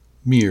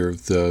Mir,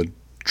 the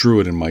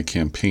druid in my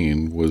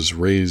campaign, was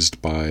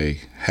raised by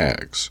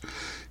hags.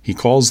 He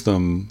calls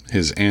them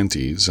his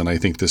aunties, and I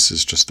think this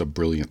is just a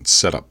brilliant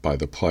setup by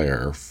the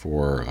player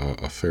for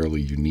a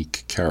fairly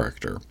unique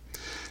character.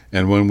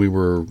 And when we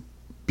were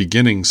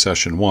beginning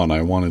session 1,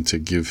 I wanted to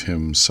give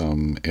him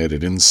some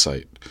added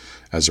insight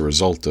as a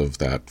result of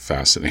that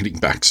fascinating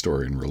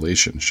backstory and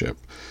relationship.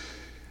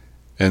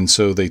 And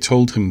so they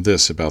told him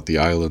this about the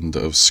island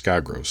of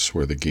Skagros,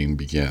 where the game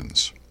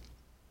begins.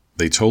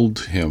 They told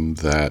him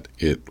that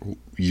it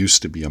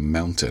used to be a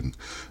mountain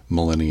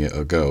millennia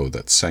ago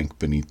that sank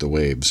beneath the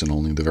waves, and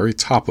only the very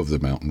top of the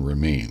mountain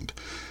remained,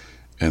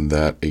 and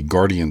that a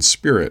guardian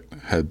spirit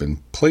had been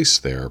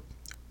placed there,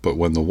 but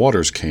when the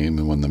waters came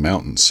and when the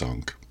mountain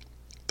sunk,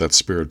 that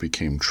spirit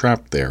became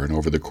trapped there, and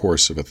over the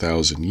course of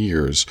 1,000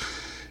 years,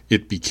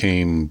 it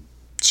became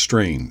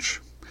strange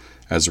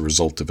as a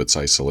result of its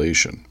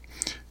isolation.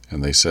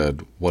 And they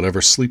said,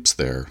 whatever sleeps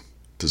there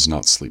does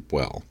not sleep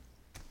well.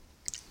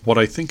 What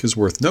I think is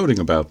worth noting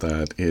about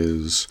that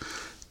is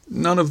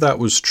none of that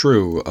was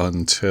true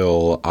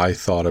until I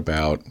thought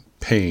about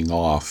paying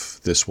off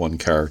this one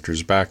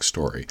character's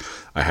backstory.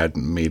 I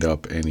hadn't made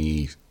up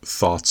any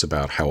thoughts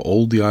about how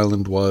old the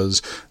island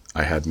was.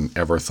 I hadn't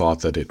ever thought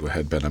that it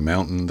had been a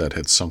mountain that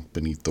had sunk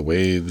beneath the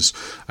waves.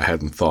 I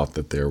hadn't thought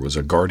that there was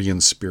a guardian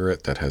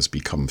spirit that has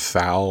become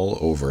foul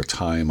over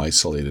time,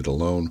 isolated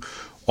alone.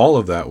 All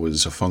of that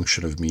was a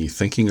function of me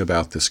thinking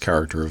about this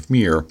character of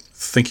Mir,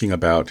 thinking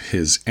about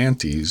his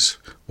aunties,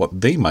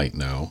 what they might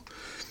know,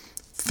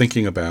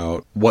 thinking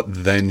about what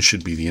then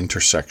should be the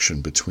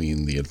intersection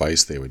between the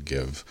advice they would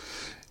give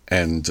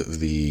and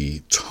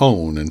the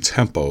tone and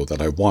tempo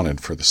that I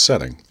wanted for the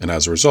setting. And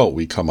as a result,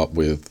 we come up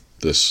with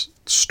this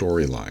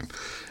storyline.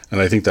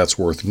 And I think that's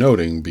worth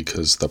noting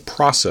because the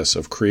process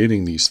of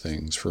creating these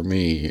things for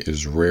me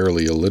is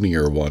rarely a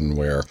linear one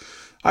where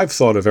I've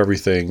thought of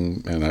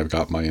everything and I've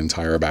got my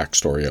entire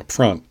backstory up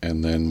front,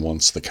 and then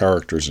once the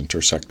characters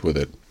intersect with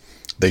it,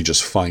 they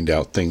just find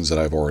out things that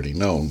I've already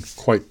known.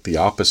 Quite the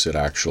opposite,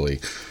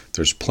 actually.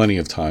 There's plenty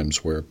of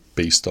times where,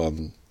 based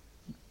on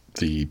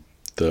the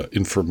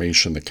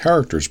information the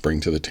characters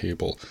bring to the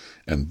table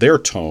and their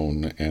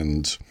tone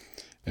and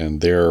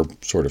their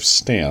sort of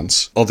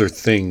stance, other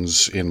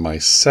things in my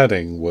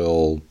setting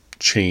will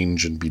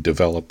change and be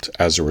developed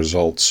as a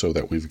result so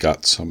that we've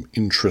got some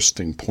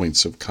interesting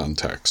points of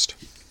context.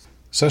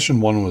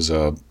 Session 1 was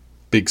a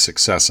big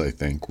success, I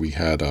think. We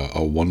had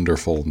a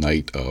wonderful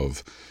night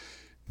of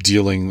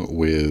dealing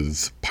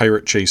with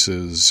pirate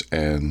chases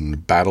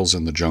and battles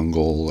in the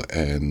jungle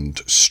and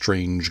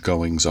strange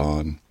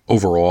goings-on.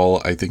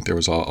 Overall, I think there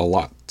was a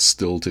lot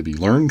still to be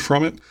learned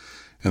from it,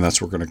 and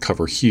that's what we're going to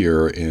cover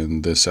here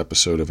in this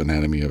episode of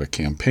Anatomy of a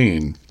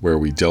Campaign, where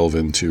we delve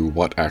into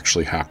what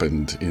actually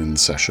happened in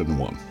Session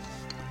 1.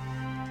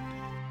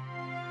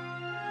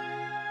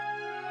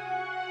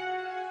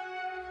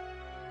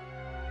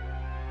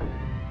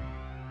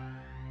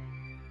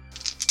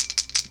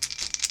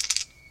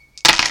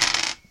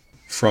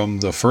 From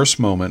the first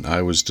moment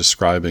I was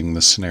describing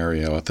the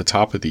scenario at the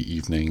top of the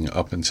evening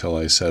up until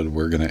I said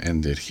we're going to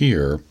end it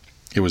here,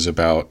 it was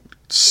about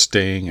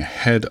staying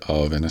ahead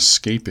of and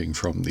escaping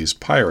from these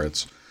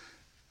pirates.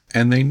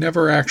 And they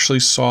never actually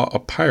saw a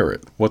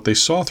pirate. What they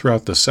saw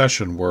throughout the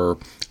session were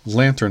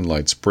lantern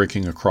lights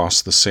breaking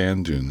across the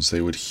sand dunes. They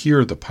would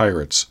hear the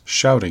pirates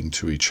shouting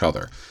to each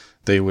other.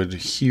 They would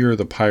hear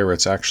the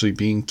pirates actually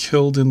being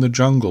killed in the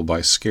jungle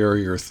by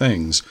scarier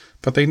things,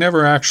 but they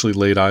never actually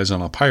laid eyes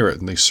on a pirate,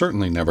 and they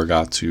certainly never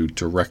got to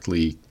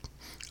directly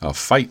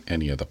fight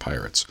any of the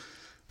pirates.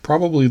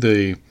 Probably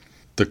the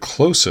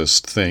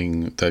closest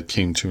thing that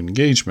came to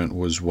engagement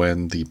was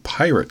when the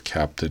pirate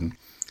captain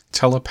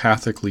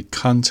telepathically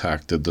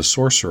contacted the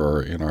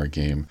sorcerer in our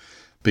game,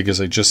 because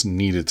I just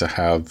needed to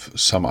have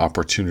some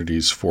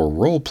opportunities for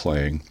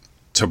role-playing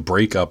to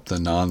break up the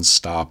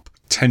non-stop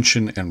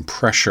tension and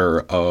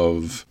pressure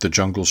of the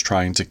jungle's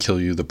trying to kill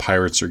you, the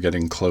pirates are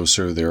getting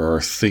closer, there are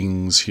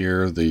things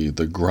here, the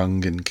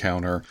grung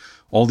encounter,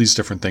 all these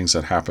different things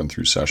that happen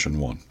through session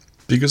 1.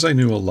 Because I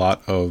knew a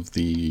lot of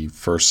the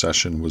first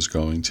session was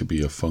going to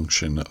be a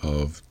function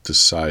of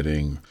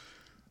deciding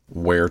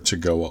where to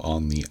go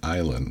on the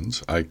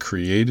island, I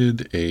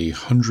created a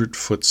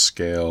 100-foot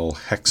scale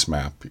hex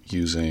map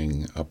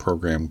using a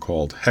program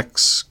called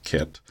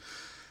HexKit,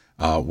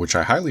 which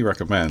I highly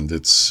recommend.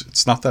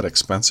 It's not that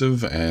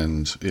expensive,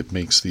 and it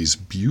makes these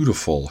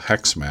beautiful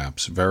hex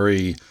maps,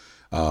 very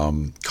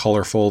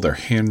colorful. They're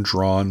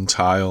hand-drawn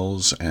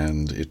tiles,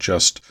 and it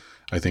just,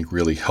 I think,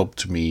 really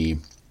helped me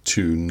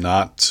to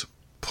not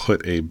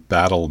put a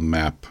battle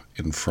map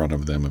in front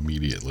of them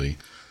immediately,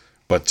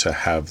 but to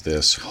have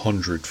this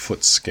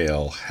 100-foot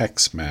scale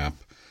hex map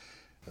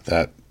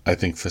that I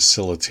think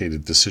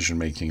facilitated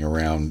decision-making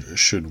around,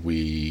 should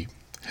we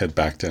head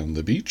back down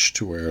the beach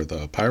to where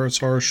the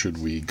pirates are?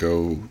 Should we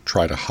go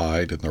try to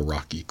hide in the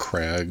rocky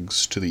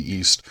crags to the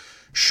east?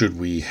 Should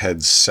we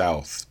head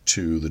south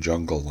to the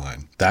jungle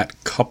line?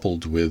 That,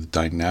 coupled with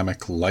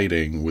dynamic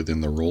lighting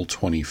within the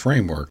Roll20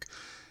 framework,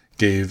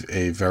 gave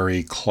a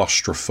very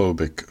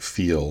claustrophobic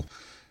feel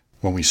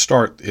When we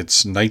start,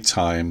 it's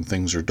nighttime,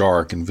 things are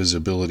dark, and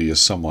visibility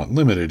is somewhat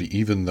limited,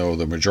 even though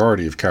the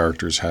majority of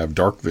characters have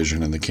dark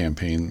vision in the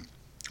campaign.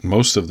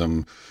 Most of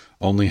them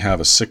only have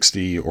a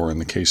 60, or in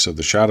the case of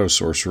the Shadow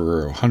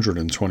Sorcerer, a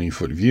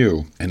 120-foot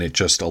view, and it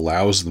just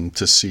allows them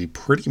to see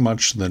pretty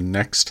much the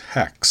next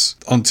hex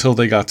until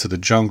they got to the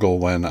jungle,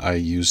 when I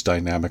used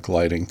dynamic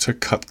lighting to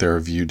cut their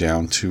view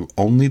down to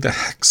only the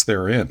hex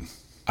they're in.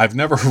 I've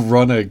never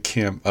run a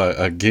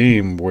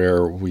game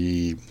where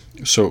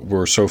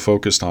we're so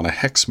focused on a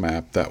hex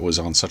map that was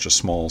on such a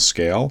small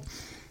scale.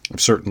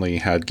 I've certainly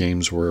had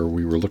games where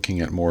we were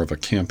looking at more of a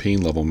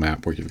campaign level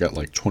map where you've got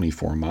like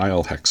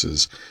 24-mile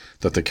hexes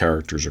that the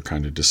characters are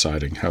kind of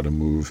deciding how to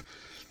move.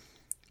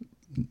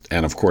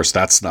 And of course,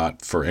 that's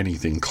not for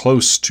anything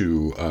close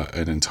to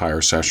an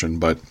entire session,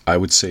 but I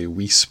would say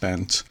we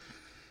spent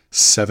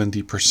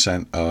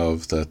 70%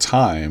 of the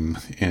time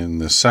in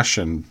the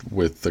session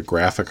with the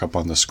graphic up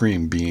on the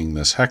screen being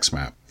this hex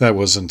map. That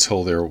was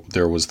until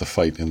there was the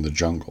fight in the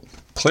jungle.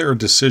 Player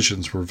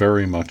decisions were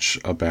very much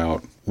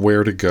about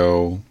where to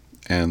go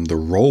and the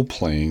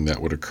role-playing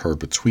that would occur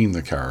between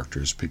the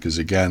characters, because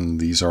again,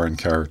 these aren't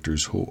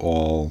characters who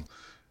all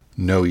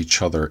know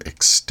each other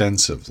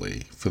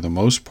extensively. For the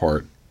most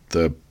part,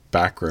 the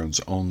backgrounds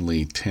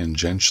only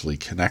tangentially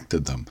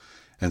connected them.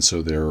 And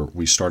so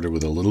we started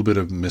with a little bit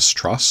of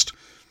mistrust,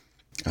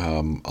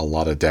 a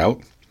lot of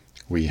doubt.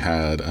 We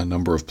had a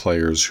number of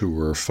players who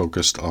were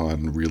focused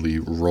on really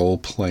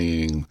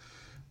role-playing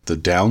the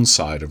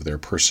downside of their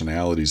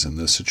personalities in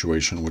this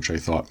situation, which I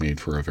thought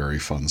made for a very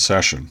fun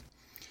session.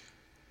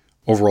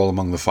 Overall,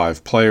 among the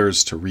 5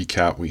 players, to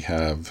recap, we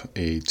have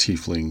a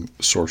tiefling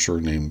sorcerer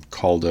named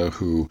Calda,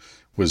 who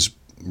was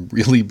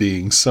really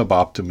being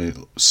suboptimally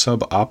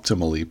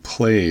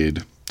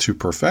played to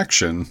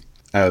perfection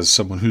as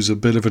someone who's a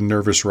bit of a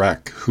nervous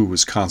wreck, who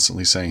was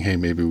constantly saying, hey,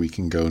 maybe we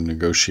can go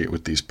negotiate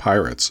with these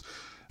pirates.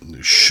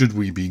 Should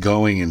we be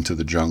going into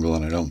the jungle?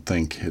 And I don't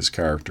think his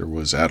character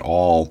was at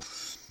all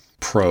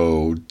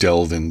pro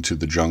delve into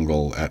the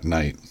jungle at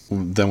night.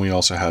 Then we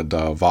also had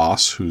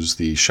Voss, who's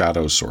the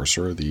Shadow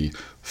Sorcerer, the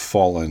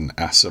fallen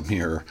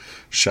Aasimar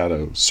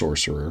Shadow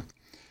Sorcerer.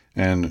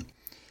 And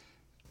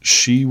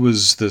she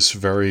was this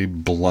very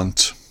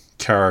blunt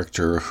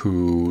character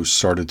who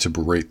started to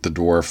berate the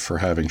dwarf for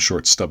having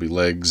short, stubby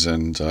legs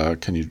and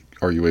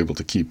are you able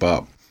to keep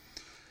up?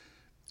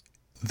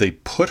 They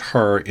put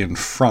her in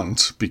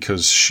front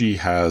because she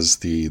has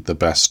the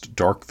best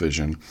dark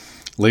vision.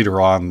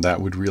 Later on, that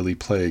would really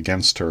play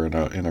against her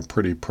in a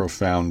pretty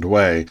profound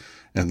way,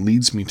 and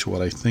leads me to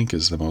what I think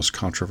is the most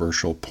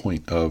controversial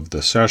point of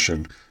the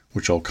session,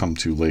 which I'll come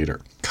to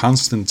later.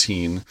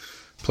 Constantine,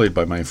 played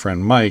by my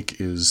friend Mike,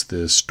 is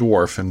this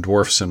dwarf, and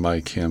dwarfs in my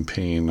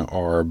campaign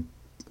are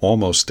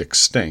almost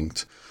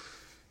extinct.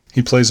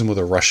 He plays him with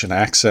a Russian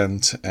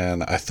accent,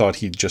 and I thought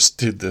he just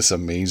did this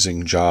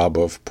amazing job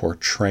of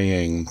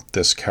portraying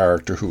this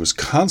character who was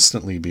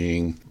constantly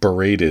being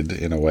berated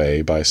in a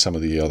way by some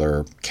of the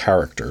other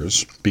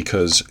characters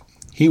because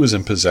he was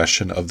in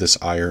possession of this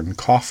iron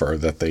coffer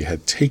that they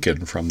had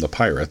taken from the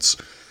pirates.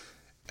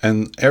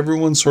 And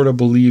everyone sort of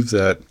believed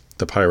that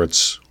the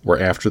pirates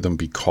were after them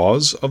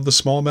because of the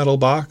small metal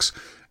box,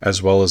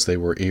 as well as they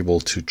were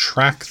able to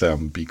track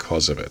them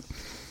because of it.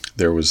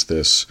 There was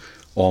this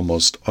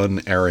almost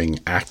unerring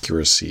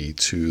accuracy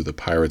to the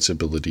pirates'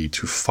 ability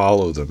to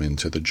follow them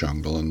into the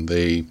jungle, and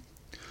they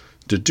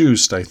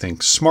deduced, I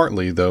think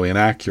smartly though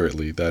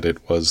inaccurately, that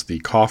it was the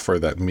coffer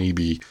that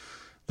maybe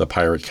the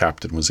pirate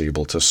captain was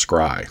able to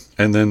scry.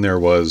 And then there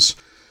was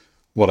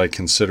what I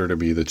consider to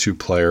be the 2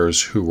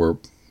 players who were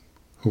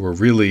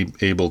really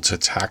able to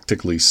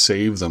tactically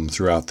save them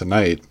throughout the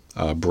night.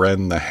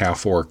 Bren, the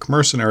half-orc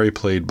mercenary,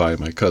 played by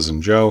my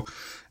cousin Joe,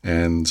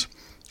 and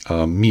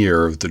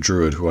Mir, the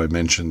druid, who I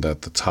mentioned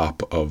at the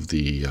top of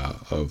the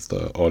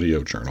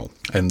audio journal.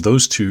 And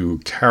those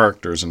 2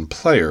 characters and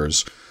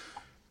players,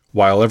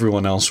 while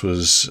everyone else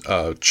was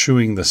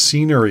chewing the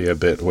scenery a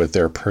bit with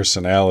their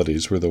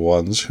personalities, were the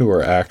ones who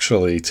were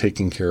actually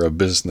taking care of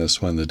business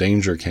when the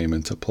danger came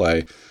into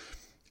play.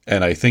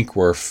 And I think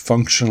were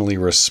functionally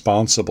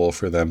responsible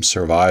for them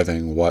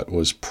surviving what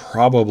was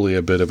probably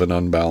a bit of an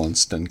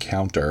unbalanced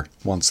encounter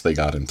once they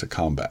got into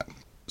combat.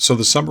 So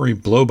the summary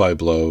blow by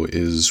blow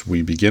is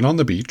we begin on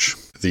the beach.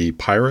 The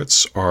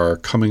pirates are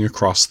coming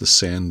across the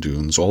sand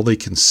dunes. All they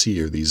can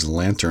see are these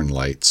lantern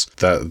lights.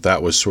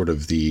 That was sort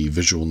of the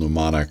visual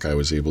mnemonic I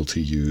was able to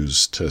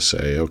use to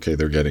say, okay,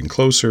 they're getting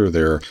closer.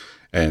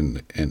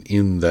 And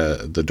in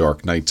the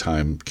dark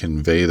nighttime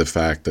convey the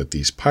fact that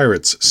these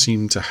pirates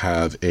seem to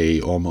have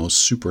a almost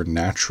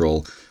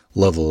supernatural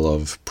level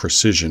of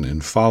precision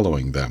in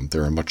following them.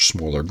 They're a much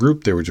smaller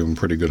group. They were doing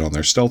pretty good on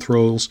their stealth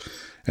rolls.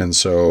 And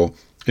so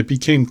it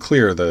became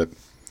clear that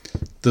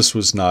this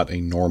was not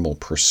a normal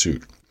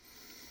pursuit.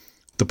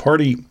 The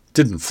party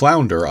didn't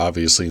flounder,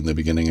 obviously, in the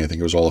beginning. I think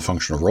it was all a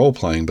function of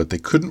role-playing, but they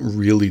couldn't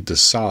really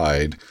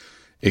decide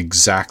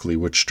exactly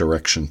which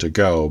direction to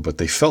go, but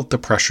they felt the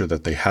pressure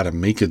that they had to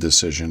make a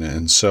decision,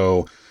 and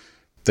so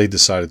they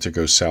decided to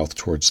go south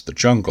towards the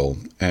jungle.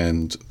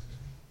 And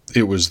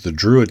it was the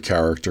druid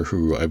character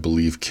who I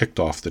believe kicked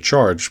off the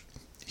charge.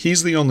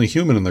 He's the only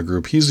human in the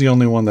group. He's the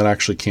only one that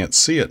actually can't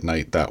see at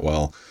night that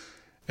well.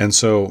 And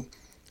so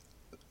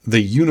they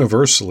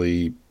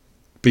universally,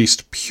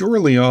 based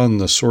purely on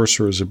the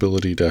sorcerer's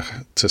ability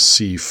to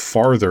see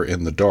farther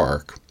in the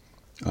dark,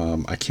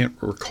 I can't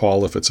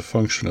recall if it's a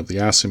function of the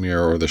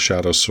Aasimar or the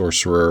Shadow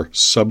Sorcerer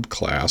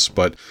subclass,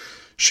 but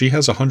she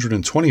has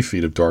 120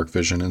 feet of dark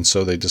vision, and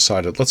so they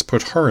decided, let's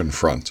put her in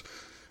front,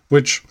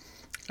 which,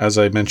 as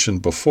I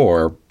mentioned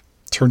before,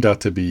 turned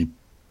out to be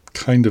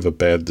kind of a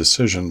bad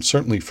decision,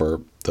 certainly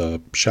for the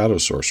Shadow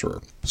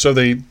Sorcerer. So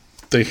they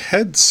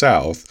head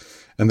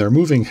south, and they're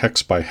moving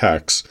hex by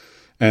hex,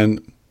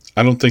 and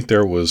I don't think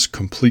there was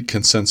complete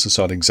consensus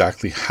on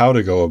exactly how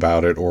to go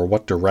about it or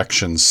what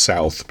direction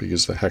south,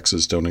 because the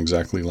hexes don't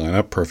exactly line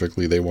up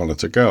perfectly, they wanted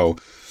to go.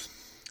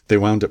 They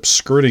wound up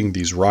skirting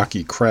these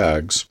rocky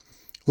crags.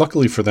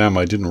 Luckily for them,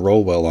 I didn't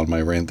roll well on my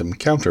random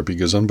encounter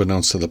because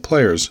unbeknownst to the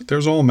players,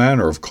 there's all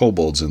manner of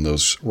kobolds in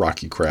those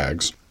rocky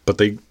crags. But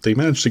they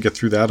managed to get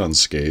through that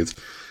unscathed.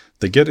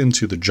 They get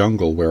into the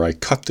jungle where I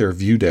cut their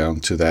view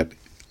down to that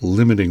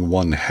limiting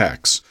 1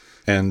 hex.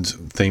 And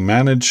they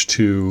managed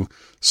to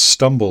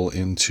stumble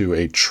into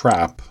a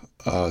trap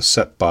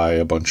set by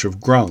a bunch of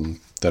grung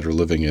that are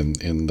living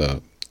in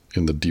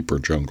the deeper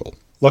jungle.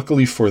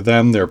 Luckily for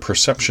them, their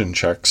perception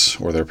checks,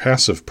 or their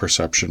passive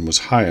perception, was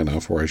high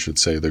enough, or I should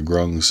say the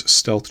grung's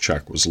stealth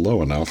check was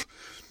low enough,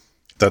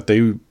 that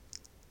they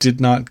did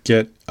not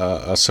get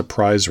a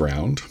surprise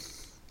round,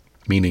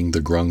 meaning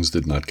the grungs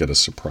did not get a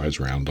surprise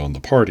round on the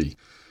party.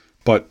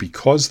 But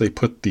because they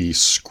put the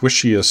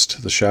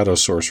squishiest, the Shadow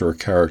Sorcerer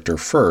character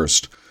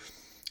first,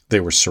 they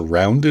were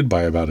surrounded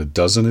by about a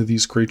dozen of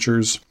these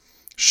creatures.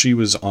 She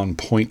was on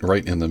point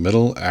right in the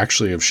middle.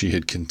 Actually, if she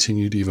had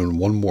continued even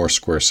one more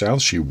square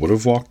south, she would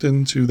have walked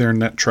into their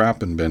net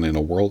trap and been in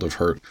a world of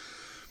hurt.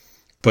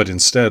 But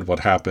instead,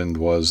 what happened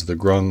was the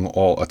grung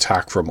all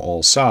attack from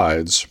all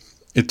sides.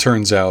 It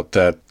turns out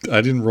that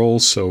I didn't roll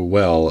so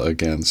well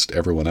against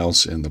everyone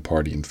else in the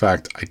party. In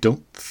fact, I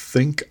don't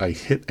think I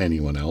hit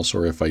anyone else,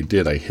 or if I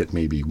did, I hit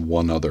maybe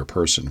one other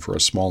person for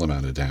a small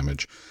amount of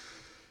damage.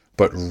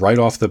 But right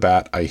off the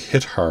bat, I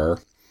hit her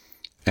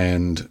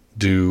and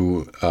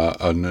do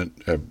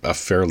a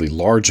fairly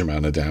large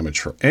amount of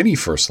damage for any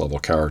first level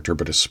character,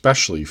 but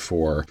especially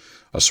for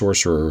a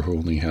sorcerer who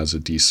only has a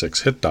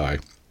d6 hit die.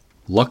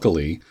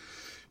 Luckily,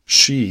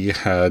 she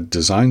had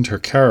designed her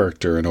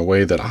character in a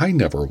way that I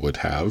never would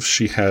have.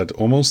 She had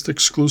almost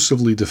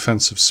exclusively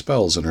defensive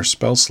spells in her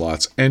spell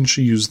slots, and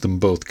she used them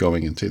both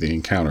going into the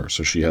encounter.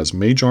 So she has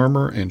mage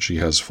armor and she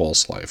has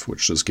false life,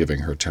 which is giving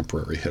her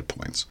temporary hit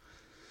points.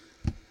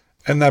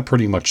 And that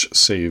pretty much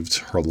saved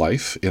her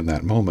life in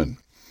that moment.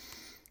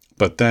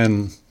 But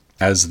then,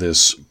 as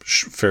this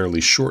fairly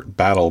short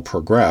battle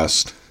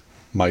progressed,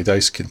 my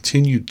dice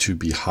continued to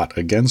be hot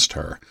against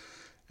her.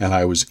 And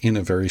I was in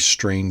a very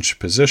strange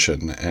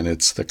position, and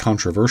it's the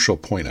controversial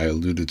point I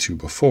alluded to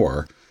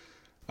before.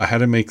 I had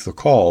to make the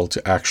call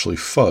to actually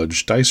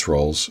fudge dice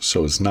rolls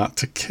so as not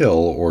to kill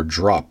or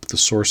drop the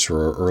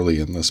sorcerer early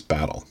in this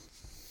battle.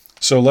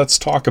 So let's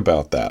talk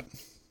about that.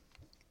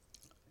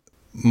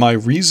 My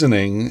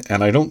reasoning,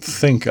 and I don't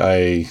think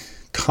I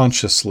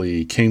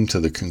consciously came to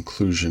the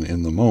conclusion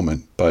in the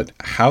moment, but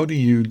how do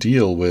you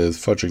deal with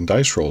fudging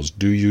dice rolls?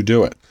 Do you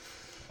do it?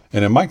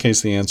 And in my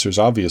case, the answer is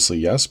obviously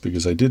yes,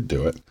 because I did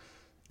do it.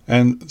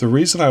 And the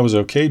reason I was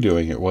okay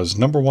doing it was,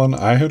 number one,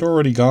 I had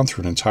already gone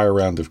through an entire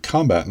round of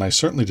combat, and I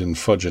certainly didn't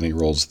fudge any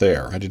rolls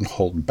there. I didn't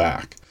hold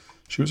back.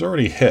 She was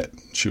already hit.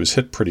 She was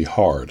hit pretty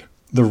hard.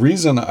 The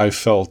reason I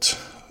felt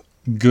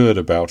good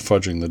about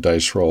fudging the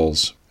dice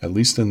rolls, at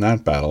least in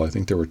that battle, I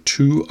think there were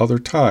 2 other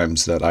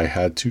times that I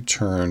had to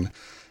turn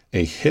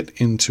a hit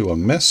into a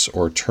miss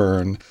or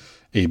turn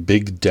a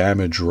big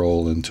damage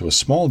roll into a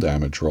small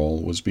damage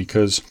roll, was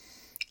because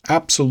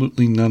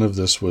absolutely none of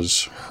this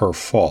was her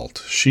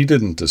fault. She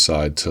didn't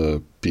decide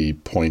to be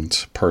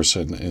point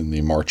person in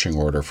the marching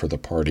order for the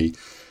party.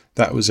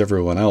 That was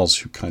everyone else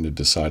who kind of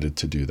decided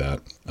to do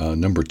that.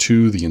 Number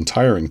 2, the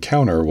entire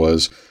encounter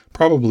was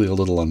probably a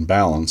little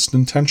unbalanced,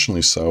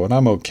 intentionally so, and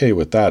I'm okay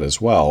with that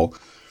as well.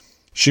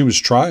 She was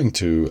trying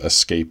to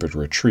escape and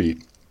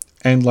retreat.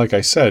 And like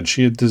I said,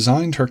 she had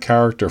designed her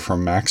character for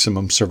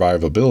maximum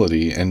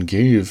survivability and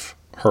gave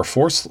her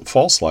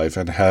false life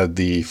and had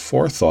the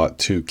forethought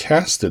to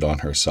cast it on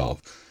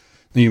herself.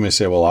 Now you may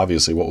say, well,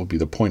 obviously, what would be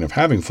the point of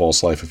having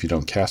false life if you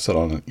don't cast it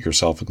on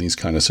yourself in these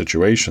kind of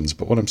situations?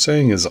 But what I'm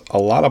saying is a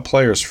lot of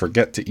players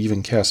forget to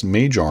even cast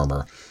mage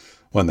armor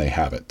when they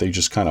have it. They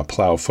just kind of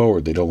plow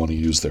forward. They don't want to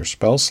use their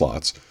spell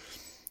slots.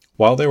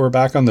 While they were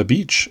back on the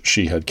beach,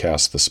 she had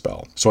cast the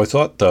spell. So I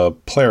thought the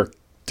player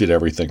did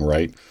everything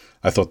right.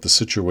 I thought the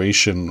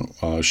situation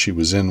she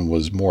was in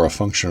was more a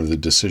function of the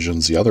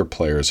decisions the other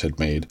players had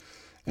made.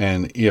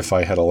 And if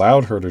I had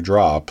allowed her to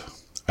drop,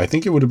 I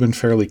think it would have been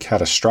fairly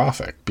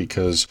catastrophic,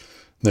 because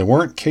they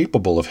weren't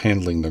capable of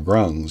handling the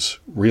grungs,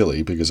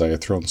 really, because I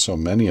had thrown so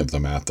many of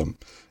them at them.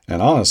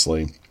 And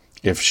honestly,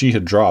 if she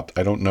had dropped,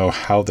 I don't know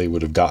how they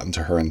would have gotten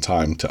to her in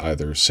time to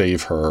either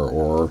save her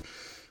or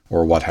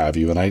or what have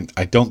you. And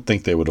I don't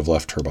think they would have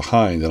left her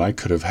behind, and I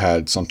could have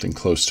had something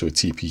close to a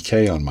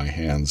TPK on my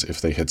hands if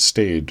they had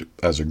stayed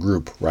as a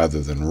group rather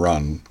than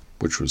run,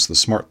 which was the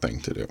smart thing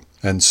to do.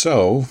 And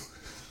so,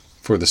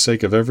 for the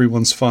sake of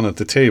everyone's fun at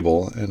the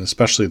table, and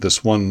especially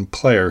this one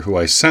player who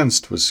I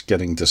sensed was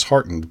getting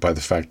disheartened by the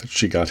fact that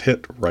she got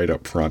hit right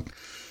up front,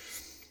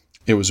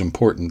 it was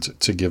important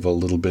to give a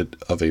little bit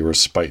of a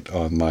respite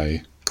on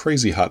my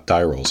crazy hot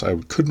die rolls. I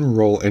couldn't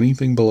roll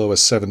anything below a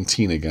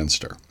 17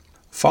 against her.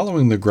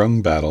 Following the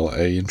Grung battle,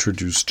 I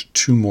introduced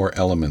 2 more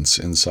elements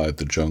inside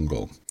the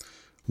jungle.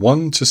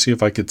 One to see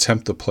if I could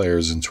tempt the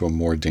players into a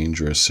more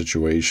dangerous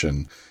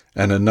situation,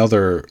 and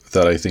another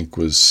that I think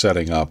was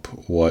setting up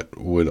what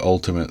would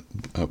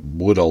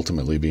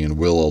ultimately be and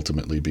will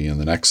ultimately be in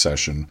the next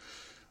session,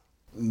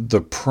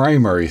 the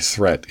primary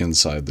threat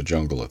inside the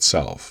jungle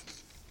itself.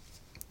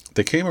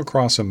 They came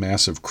across a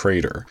massive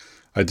crater.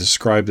 I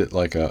described it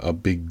like a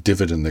big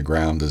divot in the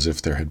ground, as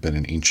if there had been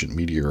an ancient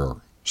meteor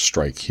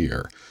strike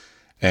here.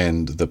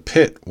 And the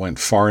pit went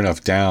far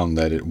enough down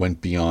that it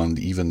went beyond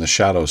even the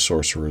Shadow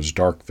Sorcerer's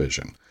dark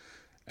vision.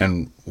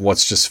 And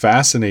what's just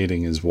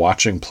fascinating is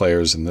watching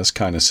players in this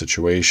kind of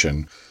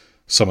situation.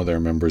 Some of their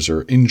members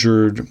are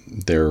injured,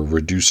 they're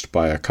reduced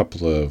by a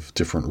couple of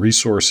different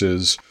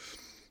resources,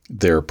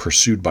 they're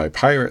pursued by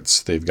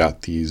pirates, they've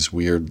got these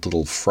weird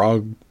little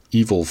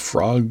evil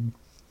frog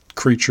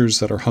creatures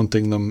that are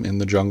hunting them in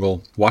the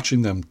jungle.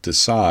 Watching them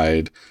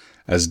decide,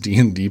 as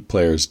D&D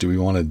players, do we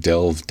want to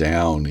delve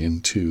down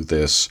into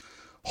this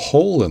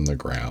hole in the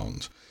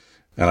ground?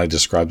 And I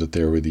described that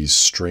there were these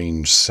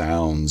strange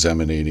sounds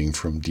emanating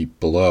from deep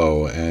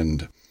below.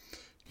 And,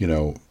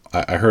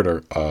 I heard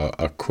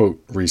a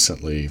quote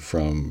recently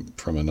from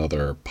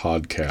another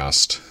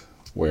podcast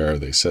where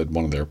they said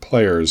one of their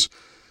players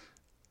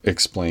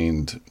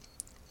explained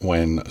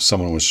when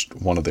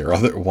one of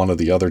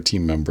the other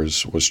team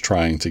members was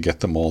trying to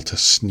get them all to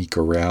sneak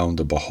around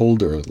a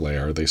beholder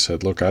lair. They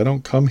said, "Look, I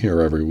don't come here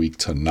every week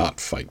to not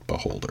fight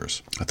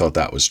beholders." I thought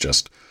that was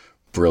just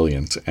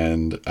brilliant,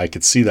 and I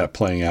could see that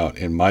playing out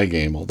in my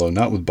game, although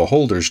not with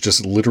beholders,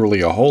 just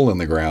literally a hole in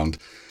the ground.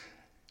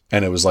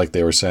 And it was like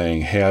they were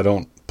saying, hey, I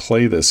don't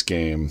play this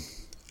game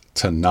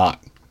to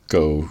not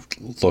go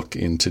look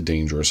into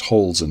dangerous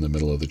holes in the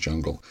middle of the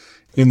jungle.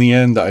 In the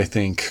end, I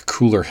think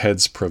cooler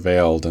heads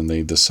prevailed, and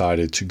they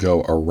decided to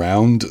go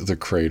around the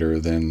crater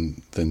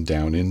than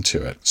down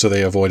into it. So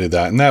they avoided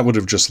that, and that would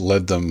have just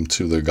led them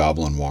to the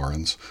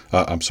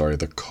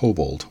the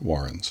kobold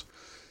warrens.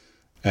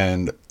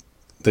 And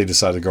they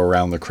decided to go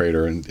around the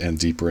crater and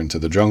deeper into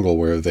the jungle,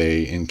 where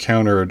they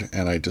encountered,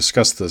 and I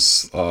discussed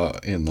this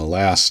in the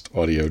last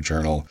audio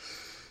journal,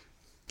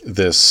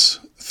 this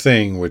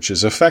thing which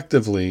is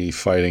effectively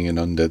fighting an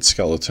undead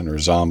skeleton or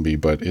zombie,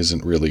 but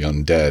isn't really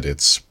undead.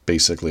 It's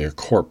basically a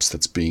corpse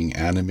that's being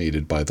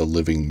animated by the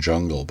living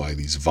jungle, by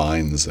these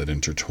vines that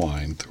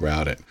intertwine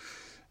throughout it.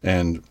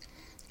 And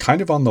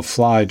kind of on the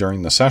fly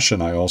during the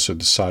session, I also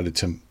decided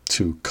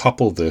to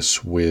couple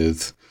this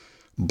with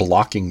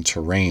blocking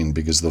terrain,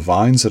 because the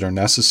vines that are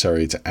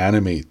necessary to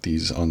animate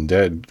these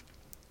undead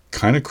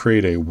kind of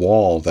create a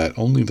wall that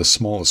only the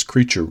smallest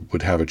creature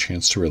would have a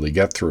chance to really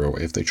get through.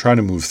 If they try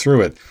to move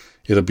through it,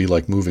 it'll be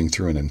like moving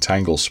through an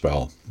entangle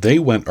spell. They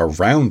went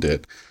around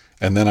it,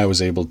 and then I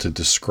was able to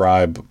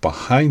describe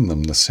behind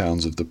them the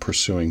sounds of the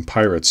pursuing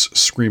pirates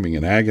screaming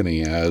in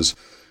agony as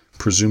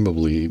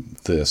presumably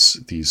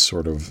these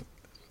sort of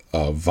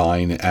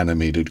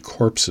vine-animated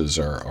corpses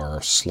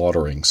are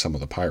slaughtering some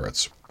of the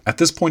pirates. At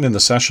this point in the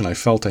session, I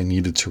felt I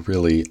needed to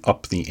really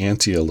up the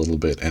ante a little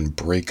bit and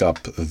break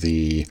up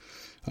the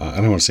I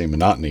don't want to say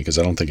monotony, because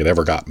I don't think it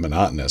ever got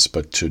monotonous,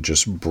 but to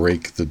just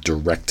break the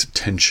direct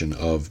tension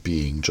of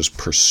being just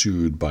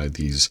pursued by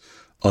these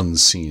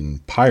unseen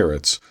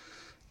pirates.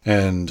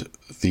 And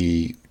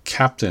the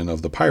captain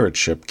of the pirate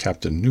ship,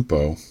 Captain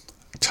Nupo,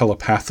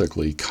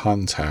 telepathically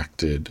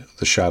contacted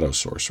the Shadow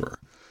Sorcerer.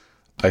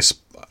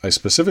 I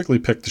specifically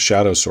picked the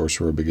Shadow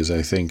Sorcerer because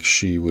I think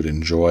she would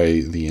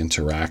enjoy the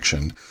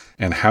interaction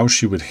and how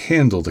she would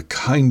handle the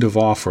kind of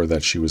offer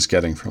that she was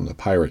getting from the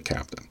pirate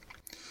captain.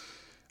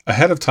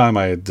 Ahead of time,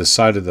 I had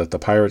decided that the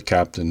pirate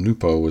captain,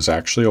 Nupo, was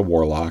actually a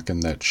warlock,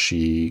 and that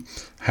she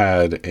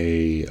had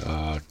a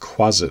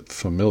Quasit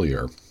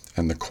familiar.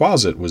 And the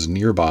Quasit was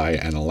nearby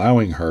and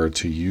allowing her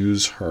to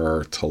use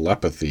her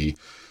telepathy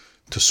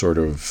to sort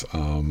of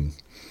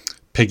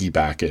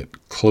piggyback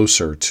it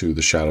closer to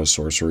the Shadow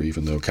Sorcerer,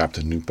 even though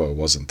Captain Nupo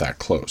wasn't that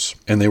close.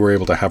 And they were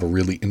able to have a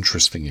really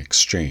interesting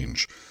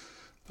exchange.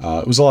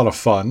 It was a lot of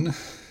fun,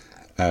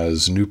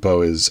 as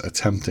Nupo is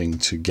attempting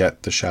to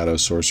get the Shadow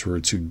Sorcerer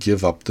to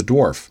give up the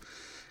dwarf.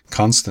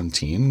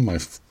 Constantine,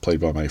 played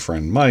by my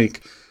friend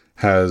Mike,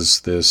 has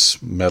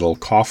this metal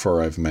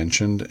coffer I've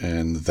mentioned,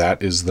 and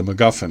that is the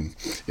MacGuffin.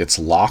 It's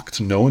locked,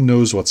 no one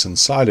knows what's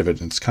inside of it,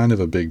 and it's kind of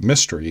a big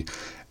mystery.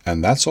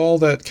 And that's all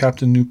that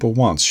Captain Nupo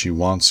wants. She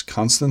wants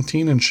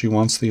Constantine, and she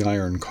wants the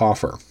iron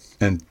coffer.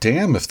 And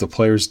damn if the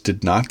players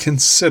did not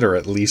consider,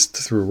 at least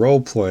through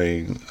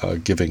role-playing,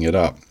 giving it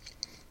up.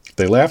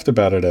 They laughed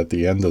about it at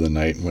the end of the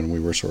night when we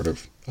were sort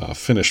of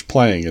finish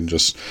playing and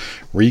just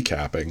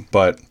recapping.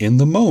 But in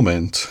the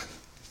moment,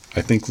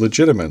 I think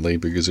legitimately,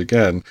 because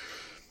again,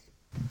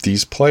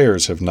 these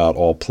players have not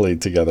all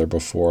played together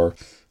before.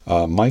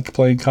 Mike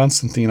playing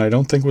Constantine, I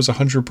don't think was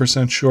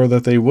 100% sure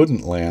that they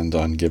wouldn't land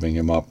on giving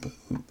him up.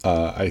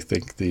 I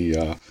think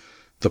the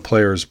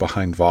players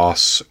behind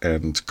Voss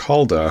and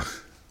Calda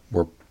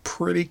were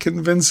pretty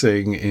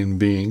convincing in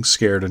being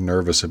scared and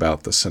nervous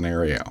about the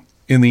scenario.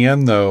 In the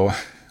end, though,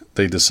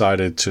 they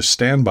decided to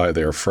stand by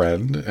their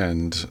friend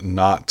and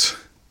not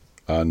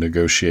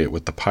negotiate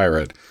with the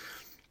pirate.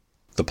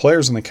 The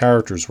players and the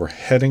characters were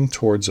heading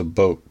towards a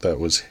boat that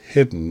was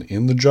hidden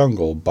in the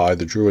jungle by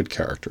the druid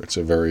character. It's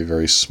a very,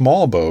 very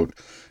small boat,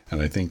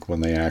 and I think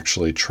when they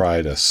actually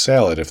try to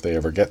sail it, if they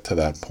ever get to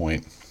that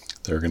point,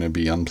 they're going to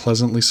be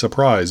unpleasantly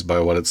surprised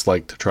by what it's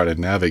like to try to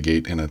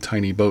navigate in a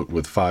tiny boat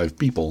with 5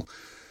 people.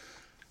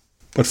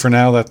 But for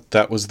now,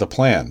 that was the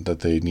plan, that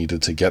they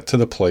needed to get to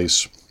the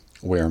place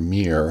where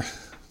Mir,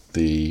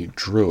 the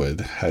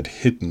druid, had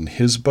hidden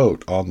his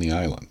boat on the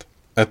island.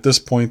 At this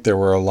point, there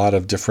were a lot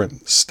of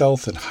different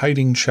stealth and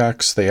hiding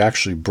checks. They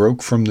actually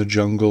broke from the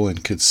jungle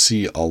and could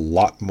see a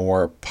lot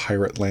more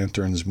pirate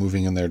lanterns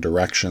moving in their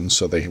direction,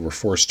 so they were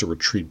forced to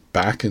retreat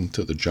back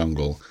into the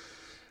jungle.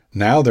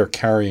 Now they're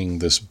carrying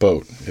this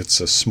boat. It's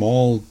a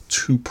small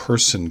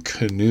 2-person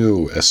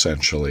canoe,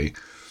 essentially.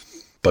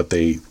 But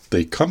they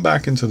come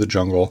back into the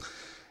jungle,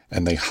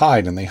 and they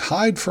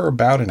hide for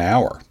about an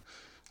hour,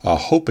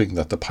 hoping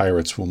that the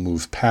pirates will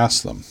move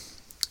past them.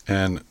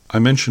 And I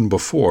mentioned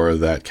before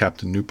that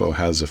Captain Nupo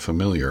has a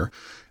familiar,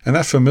 and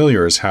that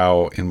familiar is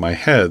how, in my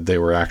head, they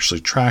were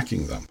actually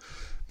tracking them.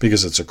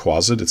 Because it's a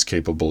Quasit, it's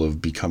capable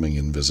of becoming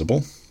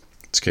invisible,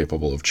 it's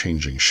capable of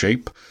changing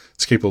shape,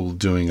 it's capable of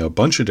doing a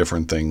bunch of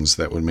different things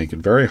that would make it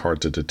very hard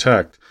to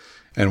detect.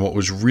 And what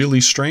was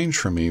really strange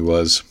for me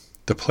was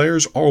the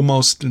players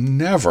almost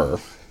never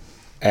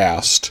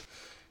asked,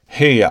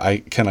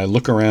 hey, can I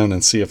look around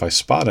and see if I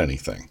spot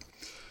anything?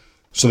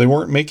 So they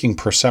weren't making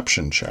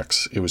perception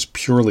checks. It was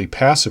purely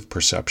passive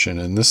perception,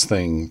 and this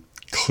thing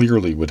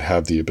clearly would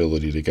have the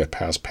ability to get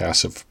past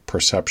passive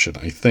perception,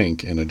 I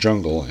think, in a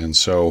jungle. And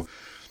so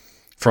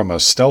from a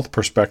stealth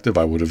perspective,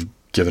 I would have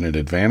given it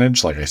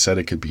advantage. Like I said,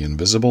 it could be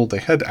invisible. They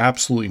had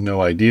absolutely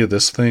no idea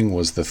this thing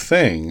was the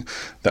thing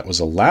that was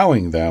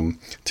allowing them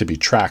to be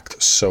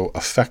tracked so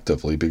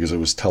effectively, because it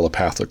was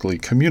telepathically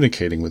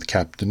communicating with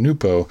Captain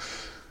Nupo,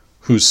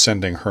 who's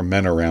sending her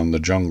men around the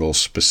jungle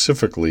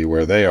specifically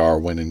where they are,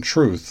 when in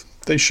truth,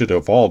 they should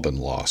have all been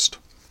lost.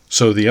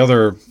 So the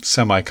other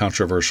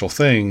semi-controversial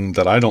thing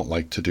that I don't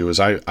like to do is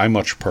I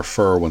much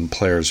prefer when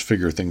players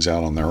figure things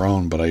out on their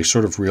own, but I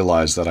sort of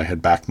realized that I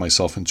had backed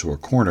myself into a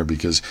corner,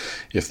 because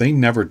if they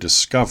never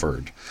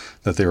discovered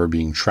that they were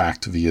being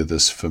tracked via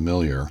this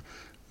familiar,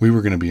 we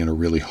were going to be in a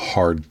really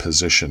hard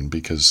position,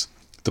 because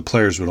the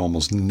players would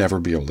almost never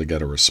be able to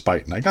get a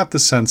respite. And I got the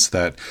sense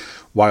that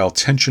while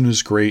tension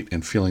is great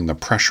and feeling the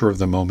pressure of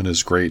the moment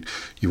is great,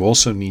 you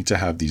also need to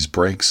have these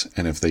breaks.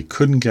 And if they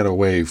couldn't get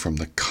away from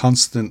the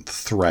constant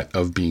threat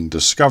of being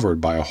discovered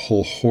by a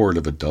whole horde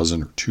of 12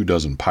 or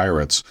 24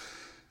 pirates,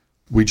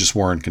 we just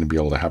weren't going to be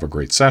able to have a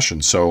great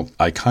session. So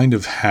I kind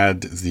of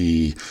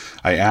I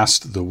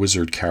asked the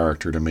wizard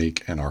character to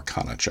make an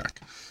Arcana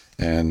check.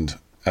 And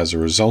as a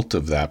result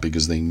of that,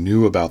 because they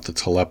knew about the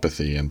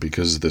telepathy, and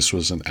because this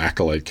was an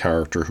acolyte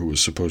character who was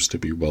supposed to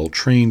be well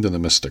trained in the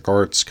mystic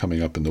arts,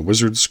 coming up in the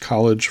Wizards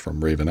College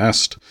from Raven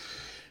Est,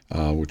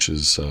 which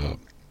is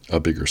a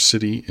bigger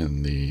city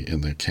in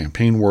the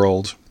campaign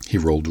world, he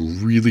rolled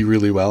really,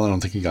 really well. I don't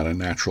think he got a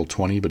natural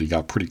 20, but he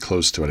got pretty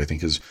close to it. I think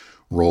his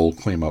roll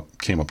came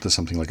up to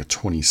something like a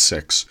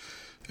 26.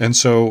 And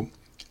so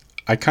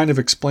I kind of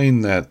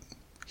explained that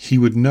he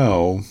would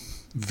know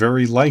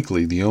very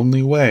likely the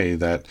only way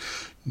that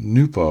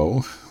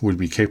Nupo would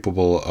be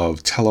capable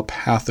of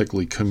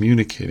telepathically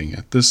communicating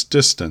at this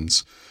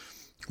distance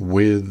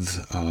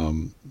with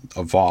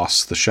a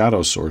Voss, the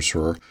Shadow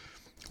Sorcerer,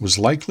 was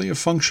likely a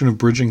function of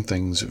bridging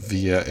things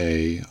via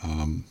a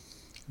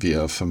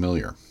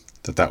familiar.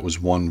 That was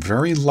one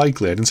very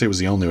likely, I didn't say it was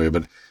the only way,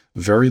 but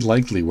very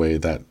likely way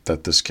that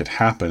this could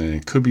happen. And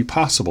it could be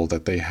possible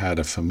that they had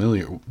a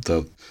familiar,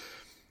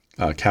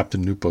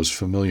 Captain Nupo's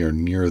familiar,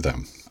 near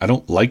them. I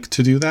don't like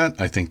to do that.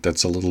 I think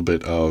that's a little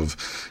bit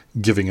of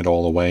giving it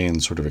all away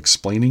and sort of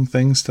explaining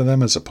things to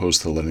them as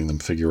opposed to letting them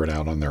figure it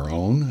out on their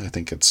own. I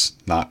think it's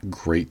not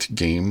great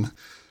game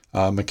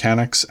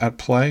mechanics at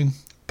play,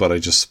 but I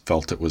just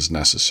felt it was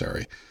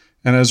necessary.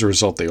 And as a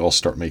result, they all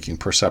start making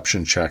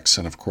perception checks,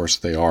 and of course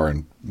they are,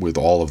 and with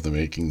all of them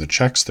making the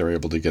checks, they're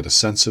able to get a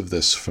sense of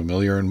this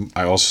familiar. And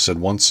I also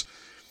said once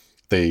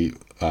they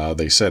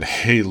said,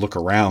 hey, look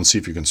around, see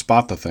if you can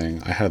spot the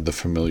thing, I had the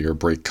familiar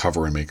break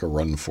cover and make a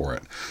run for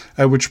it,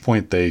 at which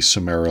point they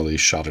summarily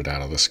shot it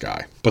out of the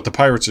sky. But the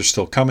pirates are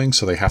still coming,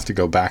 so they have to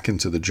go back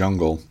into the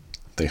jungle.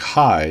 They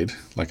hide,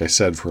 like I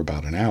said, for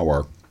about an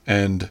hour,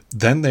 and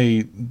then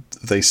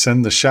they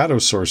send the Shadow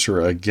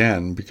Sorcerer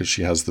again, because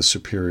she has the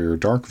superior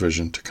dark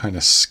vision, to kind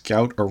of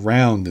scout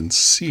around and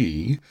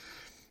see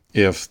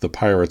if the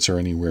pirates are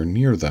anywhere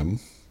near them,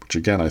 which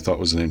again I thought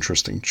was an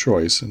interesting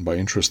choice, and by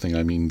interesting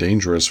I mean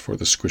dangerous for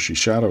the squishy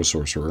shadow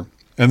sorcerer.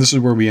 And this is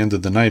where we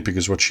ended the night,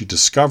 because what she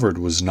discovered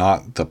was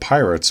not the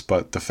pirates,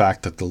 but the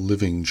fact that the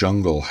living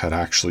jungle had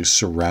actually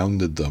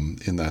surrounded them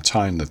in that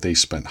time that they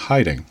spent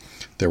hiding.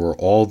 There were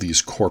all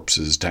these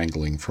corpses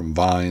dangling from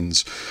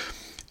vines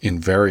in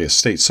various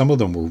states. Some of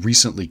them were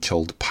recently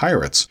killed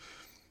pirates,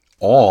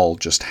 all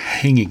just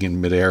hanging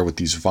in midair with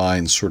these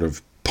vines sort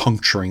of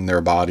puncturing their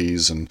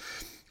bodies, and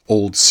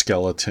old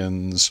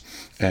skeletons.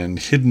 And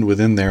hidden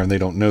within there, and they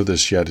don't know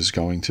this yet, is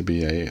going to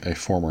be a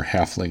former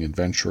halfling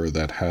adventurer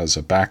that has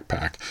a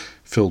backpack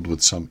filled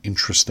with some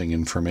interesting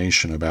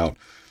information about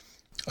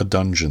a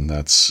dungeon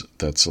that's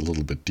a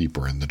little bit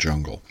deeper in the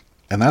jungle.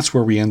 And that's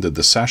where we ended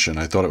the session.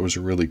 I thought it was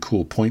a really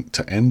cool point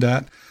to end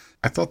at.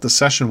 I thought the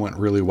session went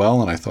really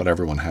well, and I thought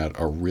everyone had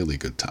a really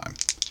good time.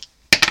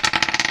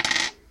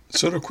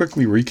 So to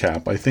quickly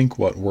recap, I think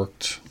what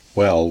worked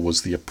well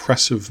was the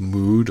oppressive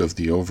mood of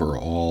the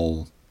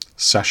overall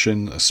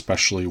session,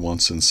 especially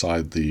once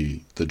inside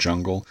the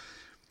jungle.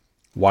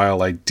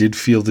 While I did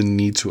feel the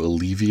need to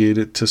alleviate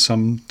it to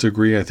some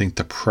degree, I think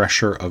the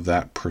pressure of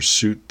that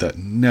pursuit that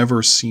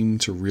never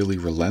seemed to really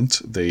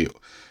relent.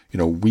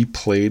 We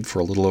played for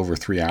a little over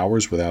 3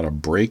 hours without a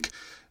break.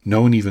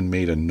 No one even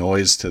made a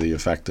noise to the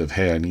effect of,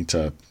 hey, I need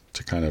to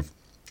kind of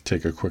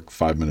take a quick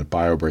 5-minute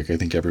bio break. I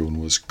think everyone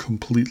was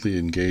completely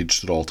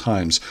engaged at all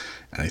times.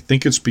 And I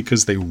think it's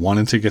because they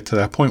wanted to get to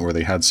that point where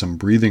they had some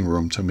breathing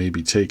room to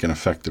maybe take an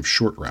effective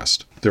short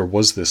rest. There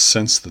was this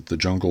sense that the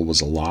jungle was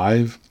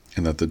alive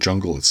and that the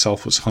jungle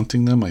itself was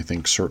hunting them. I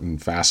think certain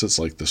facets,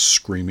 like the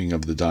screaming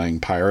of the dying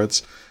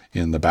pirates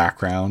in the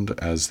background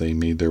as they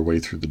made their way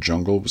through the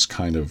jungle, was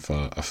kind of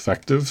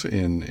effective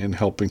in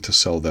helping to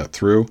sell that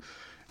through.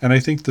 And I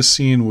think the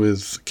scene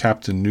with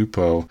Captain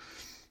Nupo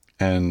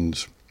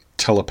and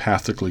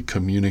telepathically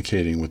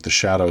communicating with the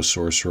shadow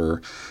sorcerer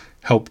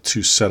helped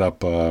to set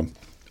up a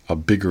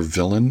bigger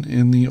villain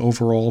in the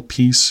overall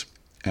piece,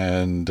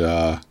 and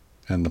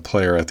the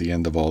player at the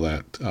end of all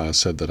that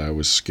said that I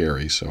was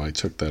scary, so I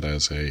took that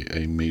as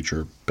a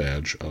major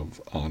badge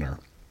of honor.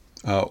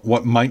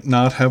 What might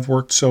not have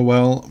worked so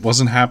well,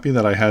 wasn't happy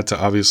that I had to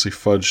obviously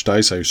fudge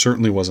dice. I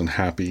certainly wasn't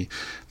happy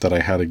that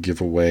I had to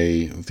give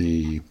away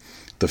the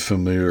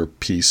familiar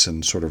piece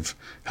and sort of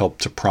help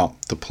to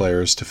prompt the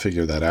players to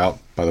figure that out.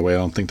 By the way, I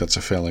don't think that's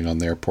a failing on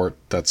their part.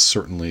 That's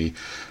certainly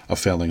a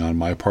failing on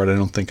my part. I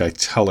don't think I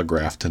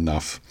telegraphed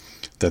enough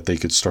that they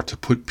could start to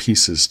put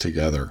pieces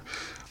together.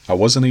 I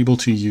wasn't able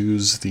to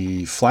use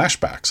the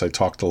flashbacks. I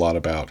talked a lot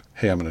about,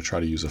 hey, I'm going to try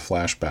to use a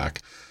flashback.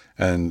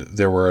 And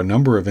there were a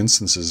number of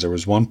instances. There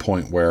was one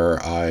point where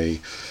I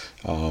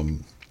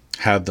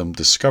had them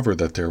discover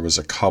that there was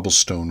a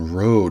cobblestone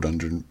road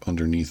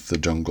underneath the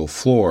jungle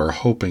floor,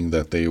 hoping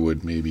that they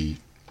would maybe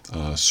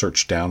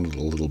search down it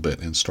a little bit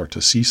and start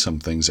to see some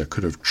things that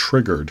could have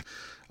triggered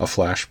a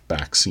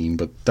flashback scene.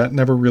 But that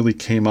never really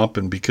came up,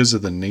 and because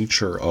of the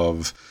nature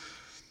of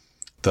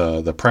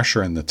the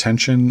pressure and the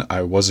tension,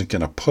 I wasn't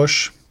going to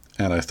push,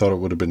 and I thought it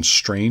would have been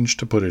strange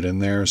to put it in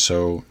there,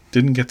 so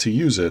didn't get to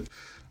use it.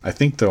 I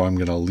think, though, I'm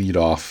going to lead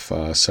off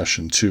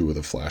session 2 with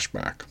a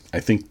flashback. I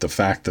think the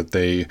fact that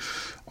they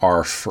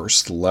are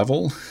first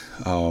level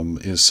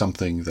is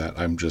something that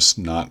I'm just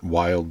not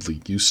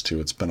wildly used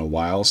to. It's been a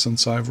while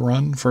since I've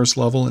run first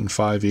level in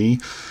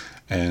 5e,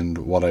 and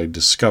what I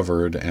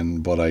discovered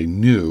and what I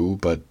knew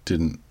but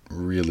didn't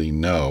really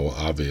know,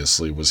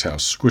 obviously, was how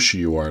squishy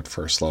you are at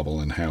first level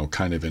and how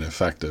kind of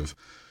ineffective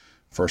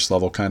first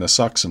level kind of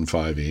sucks in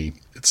 5e.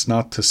 It's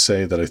not to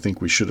say that I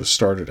think we should have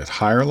started at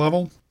higher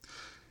level.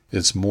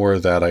 It's more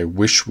that I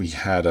wish we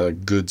had a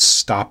good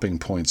stopping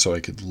point so I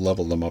could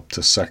level them up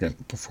to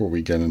second before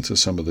we get into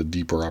some of the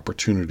deeper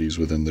opportunities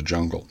within the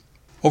jungle.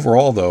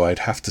 Overall, though, I'd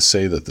have to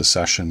say that the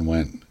session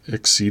went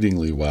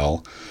exceedingly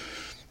well.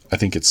 I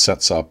think it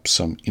sets up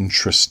some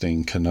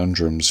interesting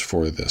conundrums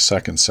for the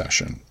second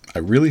session. I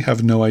really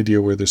have no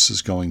idea where this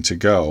is going to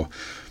go.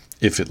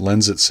 If it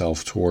lends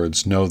itself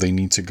towards, no, they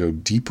need to go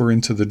deeper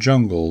into the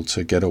jungle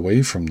to get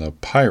away from the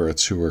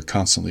pirates who are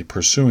constantly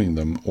pursuing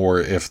them,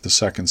 or if the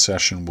second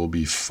session will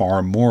be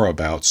far more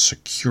about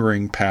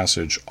securing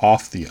passage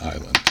off the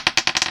island.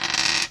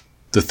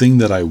 The thing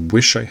that I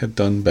wish I had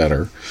done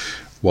better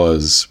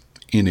was,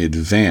 in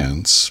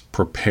advance,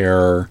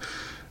 prepare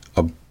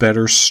a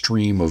better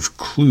stream of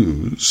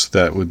clues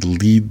that would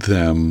lead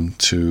them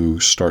to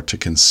start to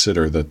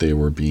consider that they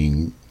were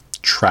being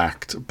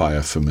tracked by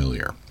a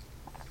familiar.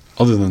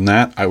 Other than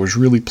that, I was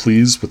really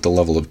pleased with the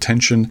level of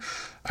tension.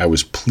 I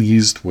was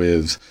pleased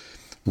with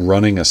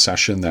running a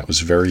session that was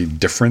very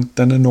different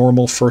than a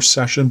normal first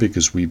session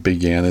because we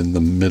began in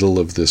the middle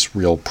of this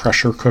real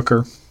pressure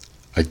cooker.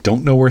 I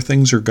don't know where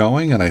things are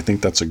going, and I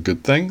think that's a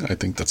good thing. I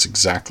think that's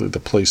exactly the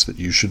place that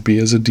you should be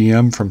as a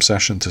DM from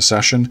session to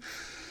session.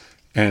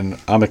 And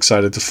I'm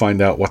excited to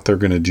find out what they're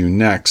going to do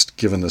next,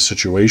 given the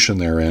situation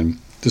they're in.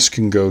 This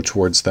can go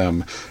towards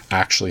them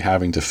actually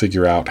having to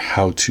figure out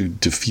how to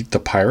defeat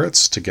the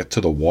pirates to get to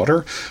the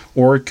water,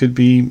 or it could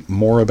be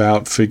more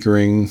about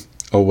figuring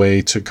a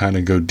way to kind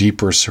of go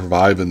deeper,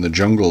 survive in the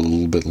jungle a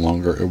little bit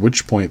longer, at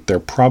which point they're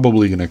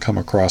probably going to come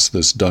across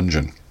this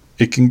dungeon.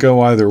 It can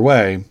go either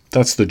way.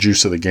 That's the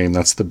juice of the game.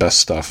 That's the best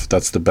stuff.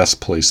 That's the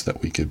best place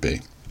that we could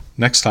be.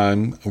 Next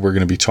time, we're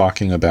going to be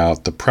talking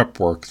about the prep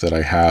work that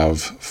I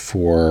have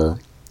for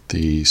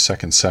the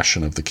second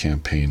session of the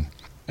campaign.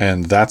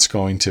 And that's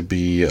going to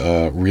be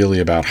really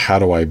about how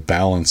do I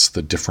balance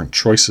the different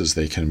choices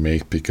they can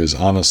make, because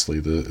honestly,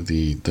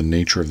 the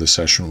nature of the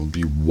session will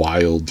be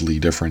wildly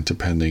different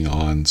depending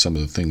on some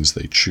of the things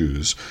they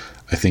choose.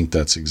 I think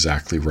that's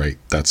exactly right.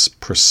 That's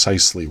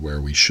precisely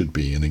where we should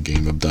be in a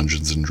game of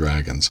Dungeons &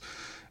 Dragons.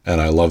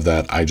 And I love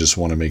that. I just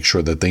want to make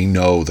sure that they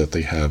know that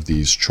they have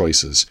these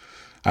choices.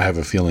 I have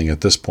a feeling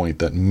at this point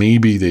that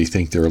maybe they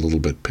think they're a little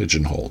bit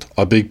pigeonholed.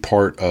 A big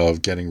part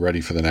of getting ready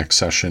for the next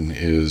session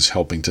is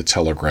helping to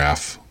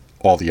telegraph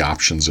all the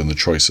options and the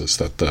choices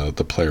that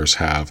the players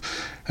have,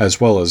 as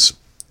well as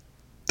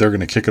they're going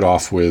to kick it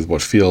off with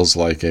what feels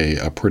like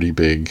a pretty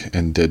big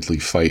and deadly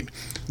fight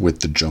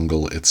with the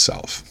jungle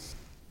itself.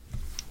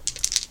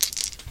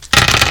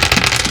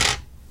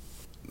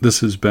 This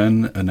has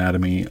been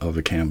Anatomy of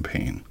a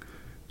Campaign.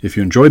 If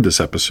you enjoyed this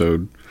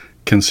episode,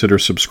 consider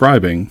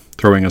subscribing,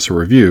 throwing us a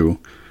review,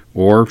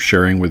 or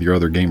sharing with your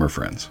other gamer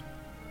friends.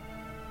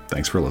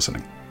 Thanks for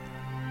listening.